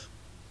first.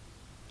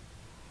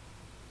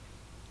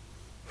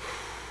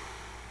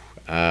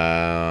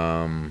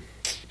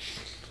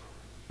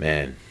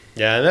 Man.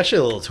 Yeah, I'm actually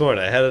a little torn.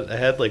 I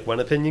had like one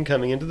opinion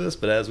coming into this,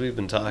 but as we've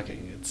been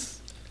talking, it's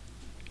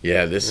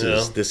Yeah, You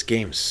know? this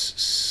game's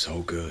so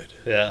good.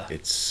 yeah.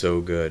 It's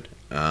so good.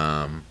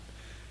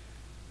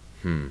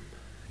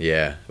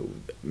 Yeah,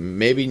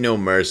 maybe No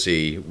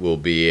Mercy will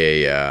be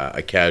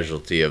a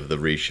casualty of the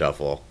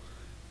reshuffle,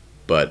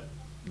 but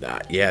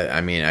yeah, I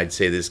mean, I'd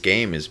say this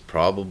game is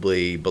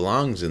probably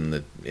belongs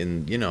in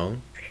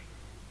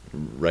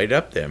right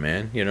up there,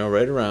 man.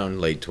 Right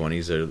around late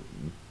 20s or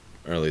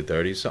early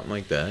 30s, something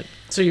like that.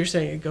 So you're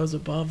saying it goes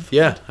above?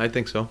 Yeah, I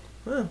think so.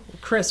 Oh,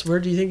 Chris, where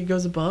do you think it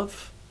goes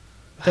above?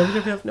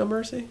 WWF No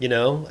Mercy?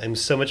 I'm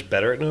so much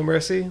better at No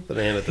Mercy than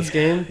I am at this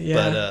game.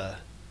 yeah.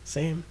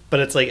 Same.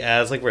 But it's like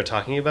as like we're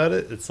talking about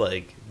it, it's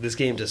like this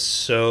game does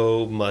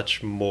so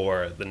much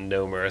more than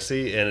No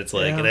Mercy, and it's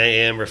like, Yeah. and I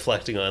am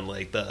reflecting on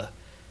like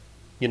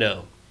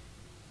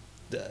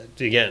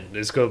again,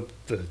 just go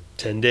the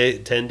 10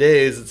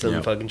 days at some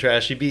Yep. fucking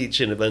trashy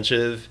beach and a bunch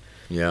of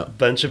Yeah.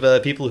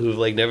 people who've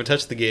like never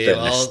touched the game. That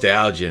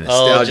nostalgia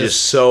is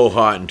just- so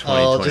hot in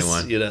all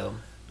 2021. just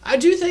I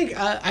do think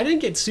I didn't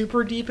get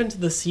super deep into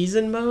the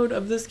season mode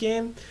of this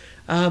game,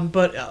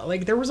 but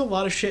like there was a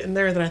lot of shit in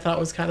there that I thought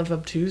was kind of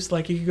obtuse.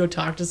 Like you could go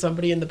talk to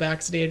somebody in the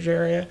backstage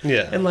area,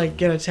 Yeah. and like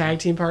get a tag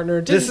team partner.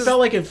 It didn't This is- felt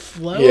like it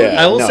flowed. Yeah.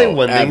 I will No, say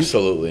one thing.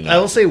 absolutely not. I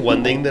will say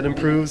one thing that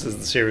improves as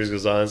the series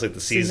goes on is like the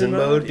season Season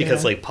mode, mode,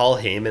 because yeah. like Paul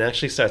Heyman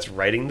actually starts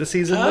writing the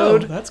season Oh,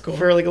 mode. that's cool.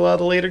 For like a lot of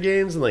the later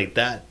games, and like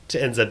that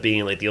ends up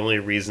being like the only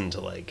reason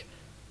to like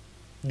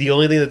the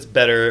only thing that's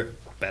better.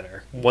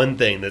 One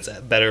thing that's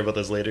better about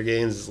those later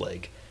games is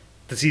like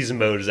the season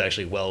mode is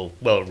actually well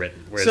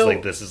written, whereas So-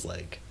 like this is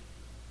like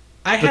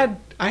I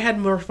had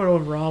more fun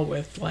overall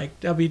with like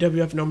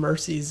WWF No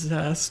Mercy's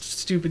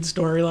stupid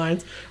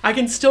storylines. I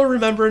can still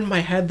remember in my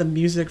head the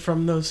music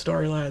from those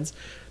storylines.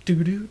 Do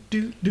do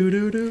do do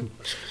do do.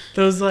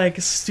 Those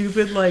like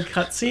stupid like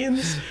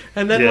cutscenes,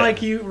 and then Yeah.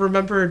 like you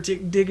remember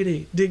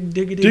diggity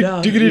diggity Dig,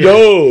 dog. diggity Yeah.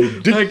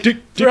 dog. Dig, Like, dig,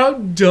 for how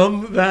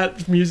dumb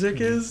that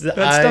music is, that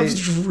stuff's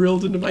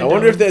drilled into my. I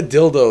wonder if dome. that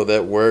dildo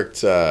that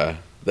worked,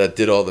 that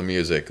did all the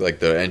music, like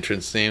the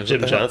entrance themes. Jim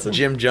what the hell? Johnson?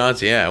 Jim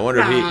Johnson, yeah. I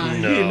wonder if he.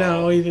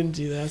 No. he didn't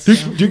do that. Dig,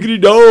 So. diggity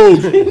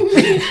dog.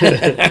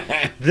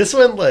 this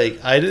one. Like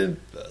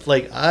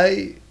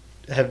I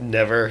have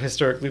never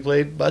historically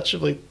played much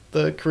of like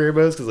the career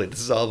modes, because like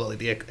this is all about like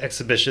the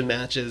exhibition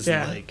matches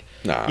Yeah. and like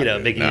Nah,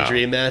 making no.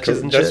 dream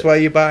matches and That's shit. why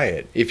you buy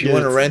it. If you Yeah,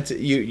 want to it's- rent it,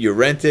 you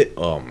rent it.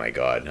 Oh my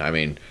god! I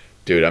mean,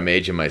 dude, I'm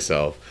aging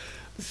myself.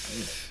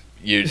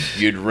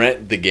 You'd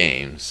rent the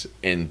games,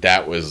 and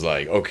that was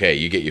like, okay,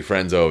 you get your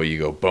friends over, you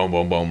go boom,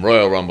 boom, boom,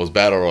 Royal Rumbles,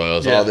 Battle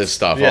Royals, all this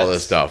stuff, all this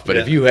Yes. stuff. But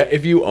Yeah.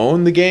 if you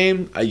own the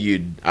game,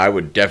 I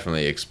would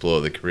definitely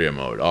explore the career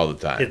mode all the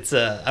time. It's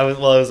I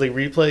was like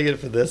replaying it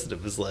for this, and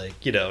it was like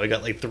I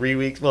got like 3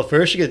 weeks. Well,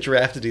 first you get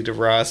drafted into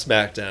Raw,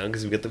 SmackDown,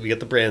 because we get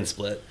the brand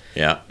split,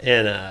 Yeah.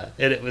 and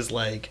it was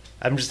like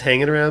I'm just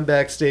hanging around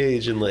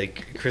backstage, and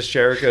like Chris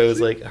Jericho is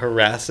like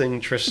harassing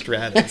Trish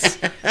Stratus,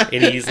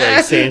 and he's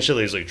like saying shit.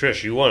 He's like,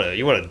 Trish, you want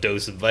a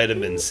dose of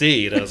vitamin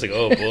C? And I was like,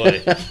 oh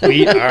boy,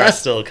 we are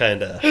still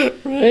kind of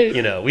we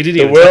didn't The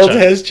even world touch on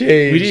has it.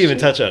 changed. We didn't even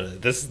touch on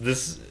it.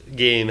 This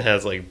game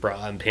has like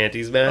bra and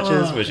panties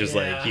matches, Oh, which is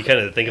yeah. like you kind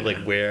of think of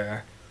like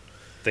where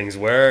things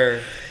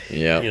were,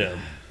 Yeah.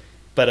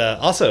 But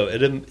also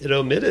it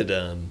omitted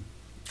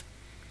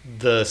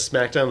the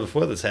SmackDown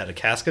before this had a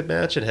casket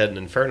match and had an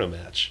Inferno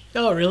match,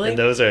 Oh really? and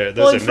those are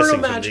Inferno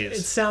missing match. from It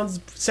these.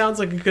 sounds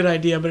like a good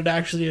idea, but it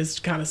actually is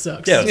kind of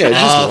sucks. Yeah, Yeah, it's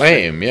just awful,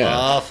 lame. Yeah.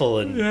 awful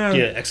and Yeah.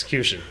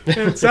 execution.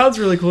 It sounds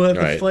really cool that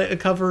Right.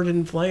 covered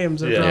in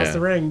flames across Yeah. the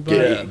ring,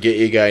 but Get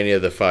your guy near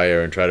the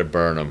fire and try to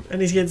burn him.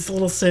 and he gets a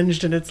little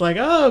singed, and it's like,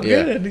 oh,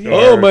 Yeah. good. Yeah.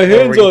 Oh, my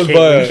hand's when on Kane,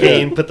 fire. when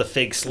Kane put the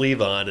fake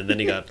sleeve on, and then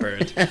he got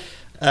burned.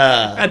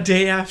 A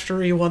day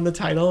after he won the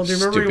title. Do you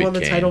remember he Stupid won the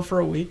Kane. title for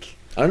a week?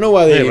 I don't know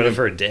why they They even went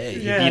for a day.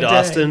 He Yeah, beat a day.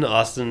 Austin.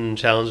 Austin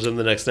challenged him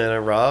the next night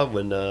on Raw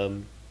when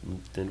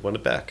Didn't want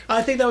it back.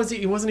 I think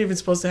it wasn't even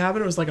supposed to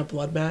happen. It was like a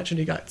blood match, and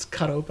he got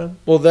cut open.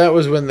 Well, that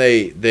was when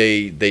they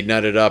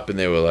nutted up and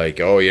they were like,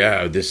 "Oh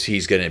yeah,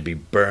 he's gonna be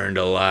burned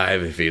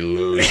alive if he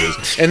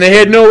loses," and they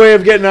had no way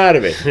of getting out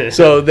of it.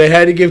 So they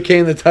had to give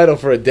Kane the title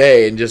for a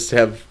day and just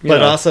have.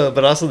 But also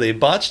they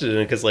botched it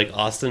because like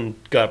Austin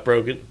got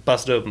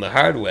busted open the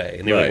hard way,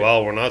 and they were like,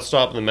 "Well, we're not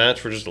stopping the match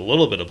for just a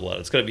little bit of blood.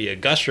 It's gonna be a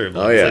gusher of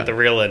blood." Oh, yeah. Like the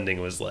real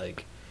ending was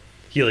like.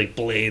 He like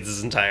blades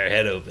his entire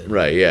head open.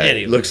 Right, yeah.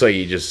 Anyway. It looks like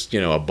he just,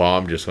 a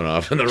bomb just went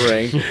off in the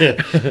ring.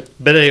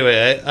 But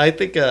anyway, I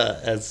think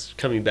as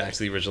coming back to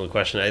the original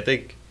question, I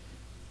think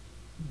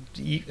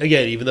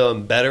again, even though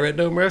I'm better at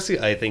No Mercy,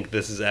 I think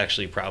this is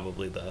actually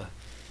probably the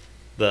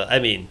I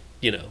mean,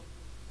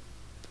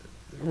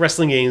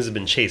 wrestling games have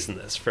been chasing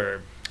this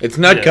for. It's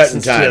not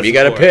cutting time. You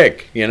got to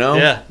pick. Yeah, no,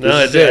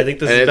 I think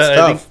this is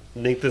tough.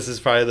 I think this is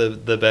probably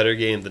the better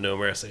game than No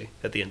Mercy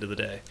at the end of the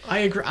day. I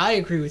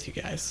agree with you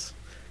guys.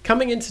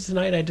 Coming into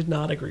tonight, I did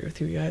not agree with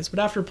you guys, but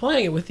after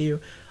playing it with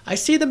you, I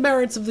see the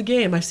merits of the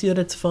game. I see that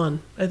it's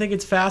fun. I think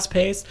it's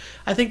fast-paced.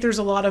 I think there's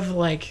a lot of,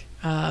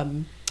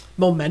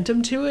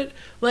 momentum to it.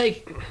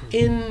 Like,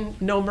 in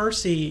No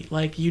Mercy,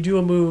 you do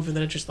a move and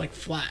then it's just,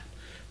 flat.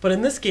 But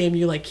in this game,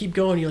 you, keep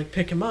going, you,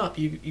 pick him up,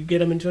 you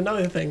get him into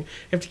another thing. You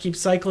have to keep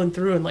cycling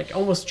through and,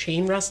 almost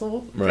chain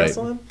wrestle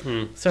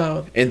him.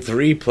 So... And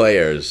 3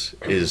 players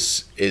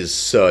it's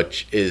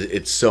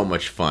so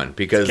much fun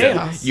because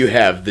you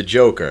have the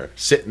Joker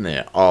sitting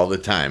there all the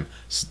time.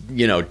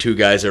 2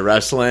 guys are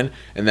wrestling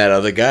and that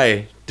other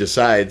guy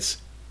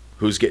decides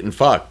who's getting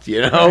fucked,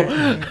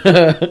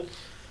 Right.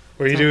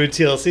 Or you do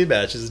TLC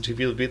matches and 2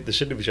 people beat the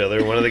shit out of each other.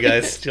 And one of the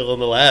guys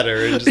stealing the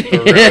ladder and just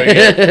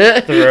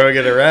throwing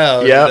it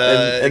around.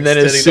 Yeah, and then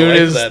as soon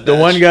as the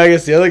one guy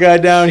gets the other guy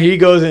down, he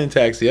goes in and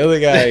attacks the other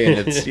guy,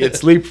 and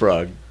it's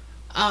leapfrog.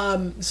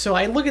 So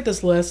I look at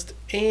this list,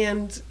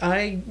 and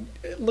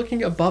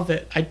looking above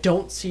it, I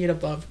don't see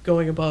it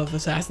going above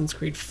Assassin's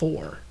Creed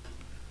 4.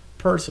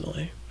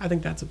 Personally, I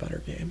think that's a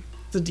better game.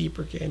 It's a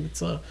deeper game.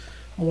 It's a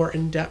more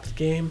in-depth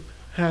game.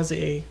 Has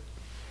a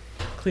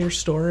clear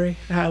story.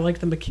 I like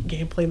the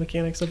gameplay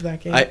mechanics of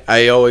that game.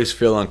 I always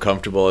feel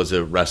uncomfortable as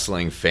a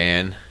wrestling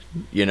fan,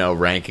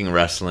 ranking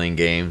wrestling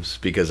games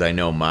because I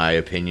know my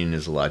opinion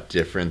is a lot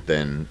different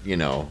than,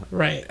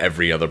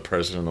 every other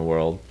person in the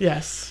world.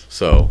 Yes.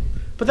 So.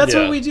 But that's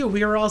what we do.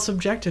 We are all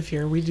subjective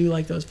here. We do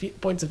like those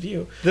points of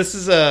view. This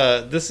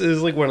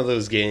is like one of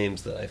those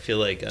games that I feel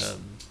like,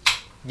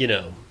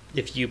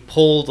 if you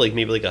polled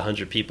maybe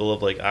 100 people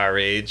of our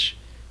age.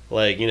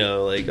 Oh,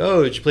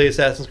 did you play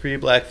Assassin's Creed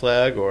Black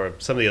Flag or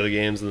some of the other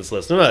games in this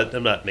list?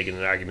 I'm not making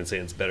an argument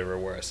saying it's better or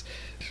worse.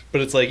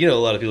 But it's a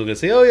lot of people are going to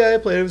say, oh, yeah, I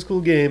played it, it was a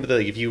cool game. But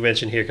then, if you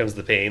mention Here Comes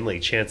the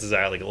Pain, chances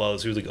are, a lot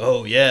of those people are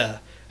oh, yeah,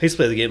 I used to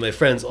play the game with my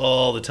friends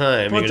all the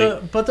time.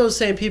 But those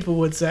same people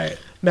would say,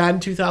 Madden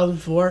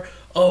 2004,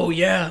 oh,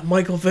 yeah,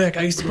 Michael Vick,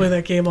 I used to play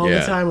that game all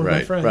the time with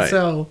my friends. Right.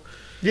 So,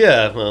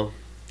 yeah, well,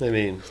 I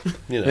mean,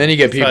 Then you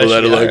get people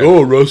that are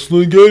oh,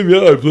 wrestling game,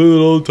 yeah, I play it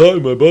all the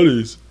time, my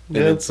buddies. And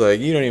it's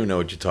you don't even know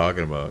what you're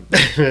talking about.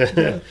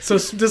 So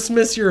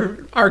dismiss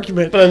your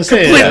argument. But I'm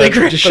saying,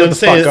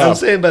 I'm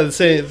saying by the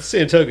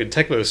same token,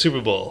 Tecmo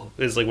Super Bowl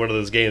is one of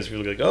those games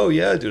where you're oh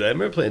yeah, dude, I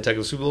remember playing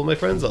Tecmo Super Bowl with my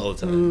friends all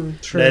the time.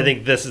 True. And I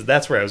think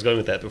that's where I was going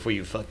with that before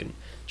you fucking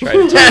tried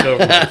to talk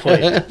over my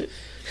point.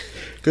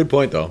 Good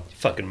point, though.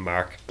 Fucking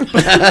Mark. But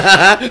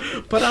I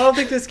don't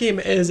think this game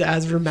is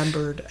as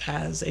remembered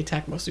as a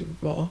Tecmo Super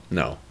Bowl.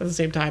 No. At the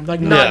same time,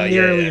 not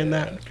nearly in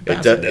that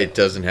capacity. It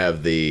doesn't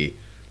have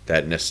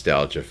that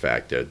nostalgia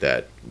factor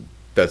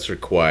that's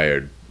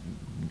required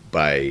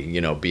by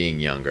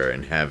being younger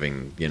and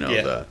having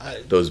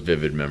those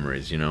vivid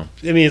memories. I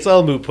mean, it's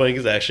all a moot point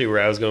because actually where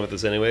I was going with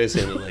this anyway,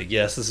 saying that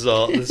yes, this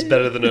is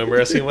better than No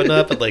Mercy and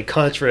whatnot, but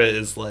Contra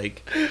is I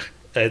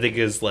think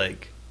is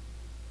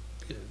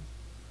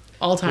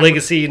all time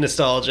legacy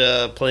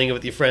nostalgia, playing it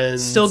with your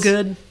friends, still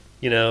good.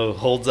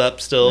 Holds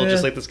up still,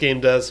 just like this game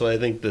does. So I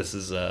think this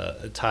is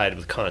tied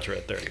with Contra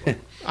at 31.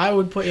 I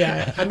would put,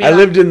 I mean, I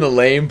lived in the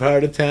lame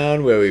part of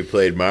town where we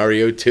played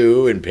Mario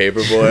 2 and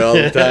Paperboy all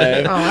the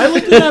time. I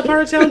lived in that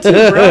part of town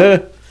too,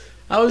 bro.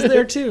 I was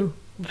there too.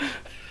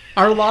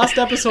 Our lost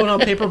episode on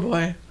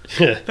Paperboy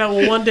that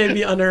will one day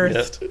be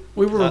unearthed. Yep.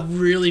 We were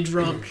really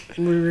drunk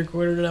and we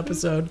recorded an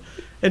episode.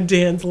 And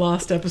Dan's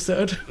lost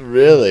episode.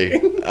 Really?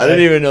 I didn't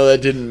even know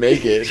that didn't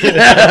make it.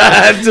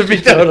 To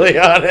be totally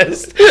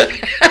honest.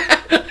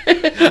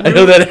 I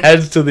know that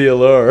adds to the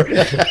allure.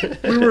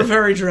 We were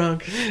very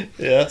drunk.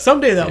 Yeah.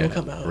 Someday that will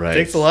come out. Right. It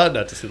takes a lot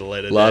not to see the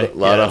light of day.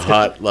 Lot of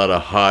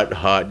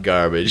hot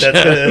garbage.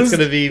 That's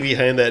gonna be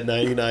behind that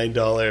 $99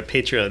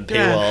 Patreon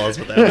paywall. Is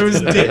what that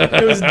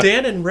it was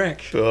Dan and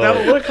Rick.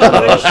 Oh. What a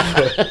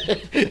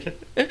combination.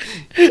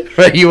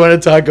 Right, you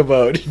want to talk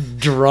about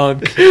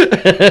drunk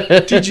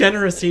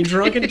degeneracy,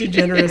 drunken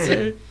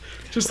degeneracy.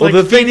 Just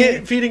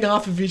feeding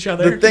off of each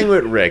other. The thing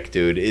with Rick,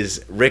 dude,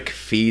 is Rick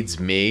feeds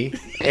me,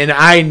 and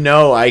I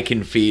know I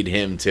can feed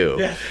him too.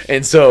 Yeah.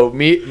 And so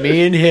me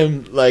and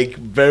him,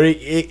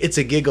 it's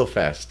a giggle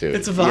fest, dude.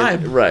 It's a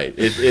vibe. Right.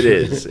 It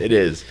is. It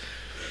is.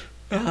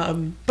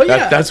 But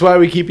yeah, That's why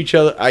we keep each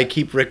other. I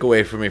keep Rick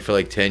away from me for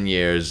like 10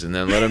 years, and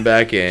then let him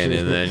back in,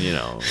 and then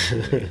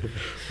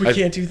we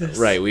can't do this.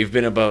 Right, we've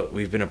been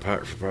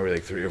apart for probably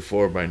like 3 or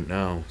 4 by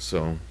now,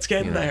 so It's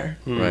getting there.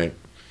 Right,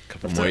 a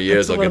couple more to-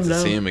 years, have I'll to get let to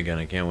him see know. him again.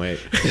 I can't wait.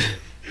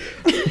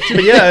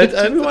 But yeah,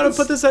 Do we want to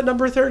put this at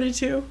number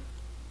 32?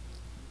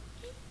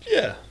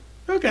 Yeah,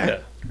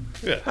 Okay.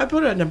 yeah, I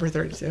put it at number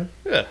 32.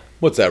 yeah.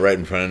 What's that? Right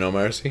in front of No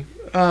Mercy.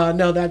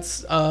 No,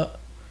 that's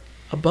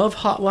above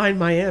Hotline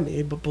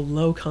Miami, but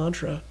below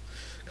Contra.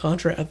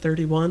 Contra at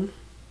 31.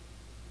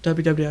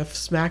 WWF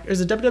Smack.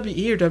 Is it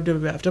WWE or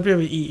WWF?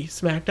 WWE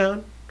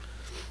SmackDown?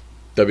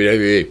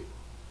 WWE.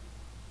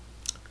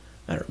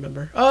 I don't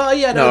remember. Oh,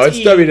 yeah, No, it's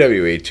E.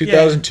 WWE.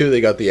 2002, they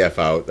got the F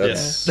out.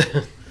 That's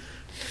Yes.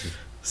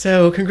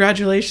 So,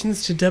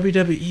 congratulations to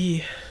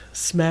WWE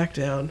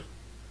SmackDown.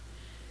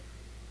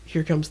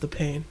 Here comes the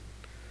pain.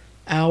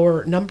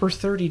 Our number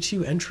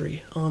 32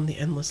 entry on the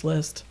endless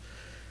list.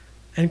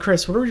 And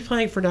Chris, what are we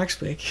playing for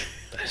next week?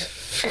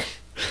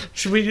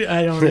 Should we?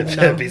 I don't even know.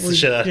 That beats the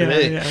shit out of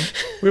me. Yeah.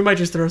 We might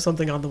just throw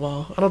something on the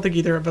wall. I don't think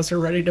either of us are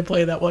ready to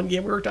play that one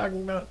game we were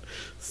talking about.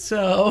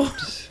 So,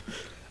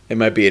 it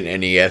might be an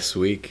NES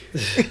week.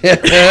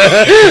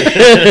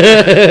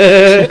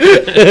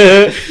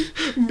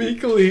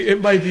 meekly,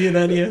 it might be an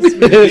NES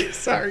movie.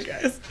 Sorry,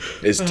 guys.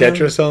 Is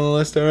Tetris on the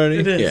list already?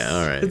 It is. Yeah,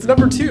 all right. It's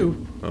number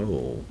 2.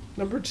 Oh,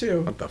 Number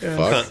 2. what the Yeah.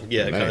 fuck?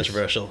 Yeah, Nice.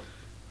 controversial.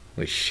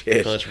 Holy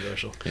shit.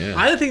 Controversial. Yeah.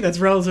 I think that's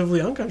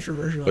relatively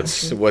uncontroversial.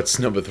 What's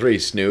number 3?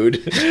 Snood.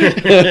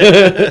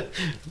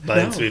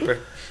 Minesweeper.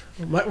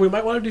 We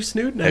might want to do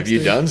Snood next Have you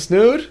week. done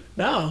Snood?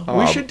 No, Oh,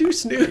 we should do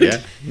Snood. Yeah.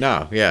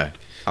 No. Yeah.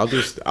 I'll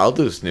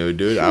do Snood,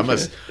 dude.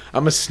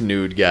 I'm a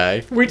Snood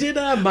guy. We did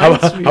How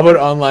Minesweeper. about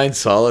online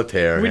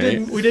solitaire? we hey?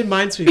 did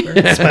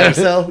Minesweeper. Spider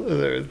Cell?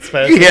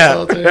 Spider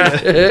Cell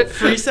Solitaire? Yeah.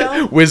 Free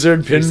cell?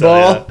 Wizard Free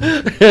Cell,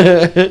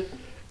 pinball.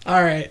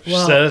 All right.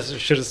 Well,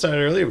 Should have started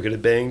earlier. We could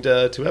have banged 2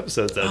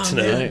 episodes out Oh,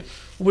 tonight. man. Right.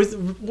 what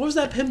was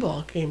that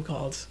pinball game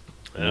called?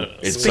 I don't know.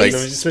 It's Space-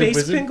 like space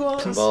Wizard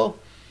pinballs?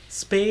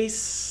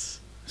 Space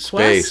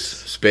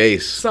space,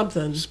 Quest?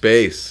 Something.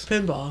 space.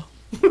 Pinball.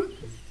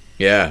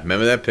 Yeah,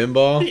 remember that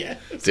pinball? Yeah.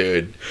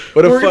 Dude.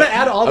 What We're going to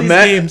add all these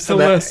games to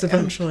the list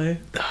eventually.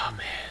 Oh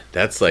man,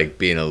 that's like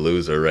being a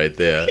loser right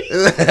there.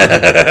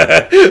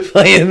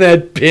 Playing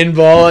that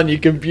pinball on your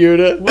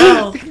computer.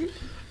 Well,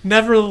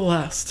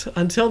 nevertheless,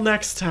 until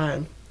next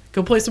time,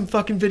 go play some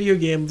fucking video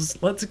games.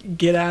 Let's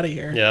get out of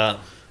here. Yeah.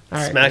 All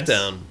right,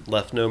 SmackDown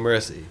left no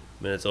mercy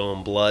in its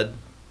own blood,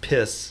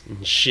 piss,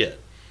 and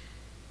shit.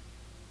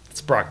 It's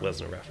a Brock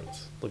Lesnar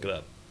reference. Look it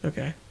up.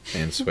 Okay.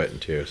 And sweat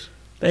and tears.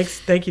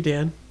 Thank you,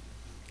 Dan.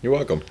 You're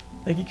welcome.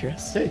 Thank you,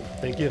 Chris. Hey,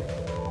 thank you.